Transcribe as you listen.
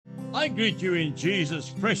I greet you in Jesus'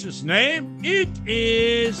 precious name. It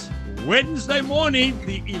is Wednesday morning,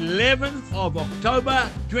 the 11th of October,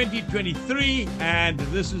 2023, and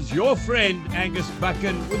this is your friend Angus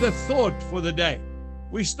Buchan with a thought for the day.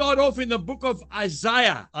 We start off in the book of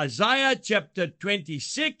Isaiah chapter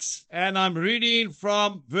 26, and I'm reading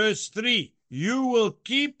from verse 3. You will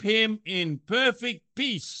keep him in perfect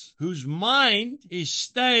peace, whose mind is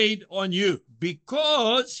stayed on you,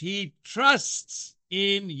 because he trusts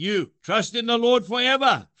in you. Trust in the Lord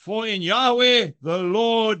forever, for in Yahweh the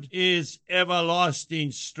Lord is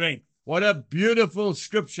everlasting strength. What a beautiful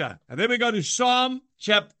scripture. And then we go to Psalm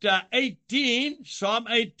chapter 18, Psalm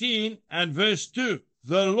 18 and verse 2.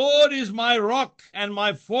 The Lord is my rock and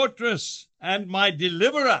my fortress and my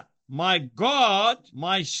deliverer, my God,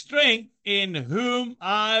 my strength, in whom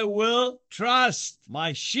I will trust,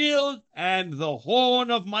 my shield and the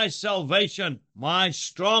horn of my salvation, my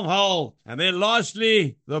stronghold. And then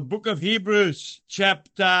lastly, the book of Hebrews,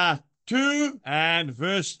 chapter 2 and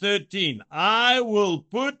verse 13. I will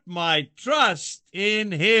put my trust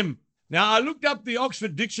in him. Now, I looked up the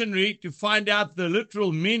Oxford Dictionary to find out the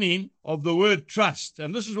literal meaning of the word trust,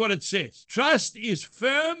 and this is what it says. Trust is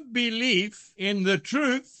firm belief in the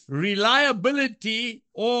truth, reliability,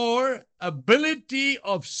 or ability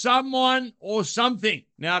of someone or something.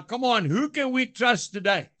 Now, come on, who can we trust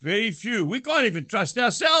today? Very few. We can't even trust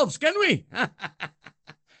ourselves, can we?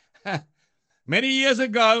 Many years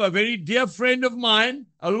ago, a very dear friend of mine,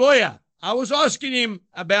 a lawyer, I was asking him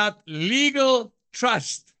about legal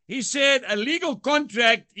trust. He said a legal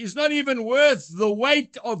contract is not even worth the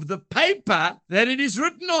weight of the paper that it is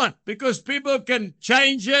written on, because people can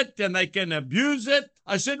change it and they can abuse it.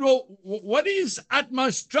 I said, well, what is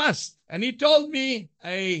utmost trust? And he told me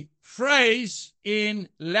a phrase in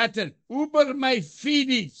Latin, uberrima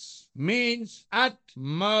fides, means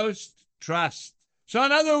utmost trust. So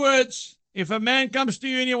in other words, if a man comes to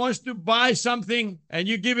you and he wants to buy something and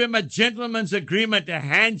you give him a gentleman's agreement, a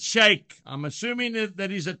handshake, I'm assuming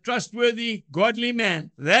that he's a trustworthy, godly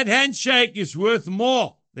man, that handshake is worth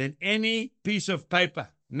more than any piece of paper.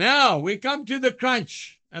 Now we come to the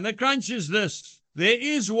crunch, and the crunch is this. There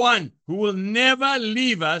is one who will never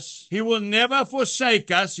leave us. He will never forsake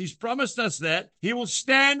us. He's promised us that. He will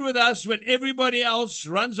stand with us when everybody else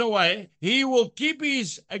runs away. He will keep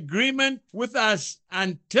his agreement with us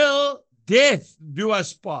until death do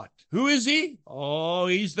us part. Who is he? Oh,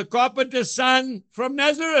 he's the Carpenter's son from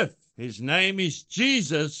Nazareth. His name is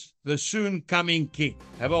Jesus, the soon coming King.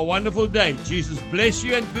 Have a wonderful day. Jesus bless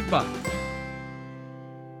you and goodbye.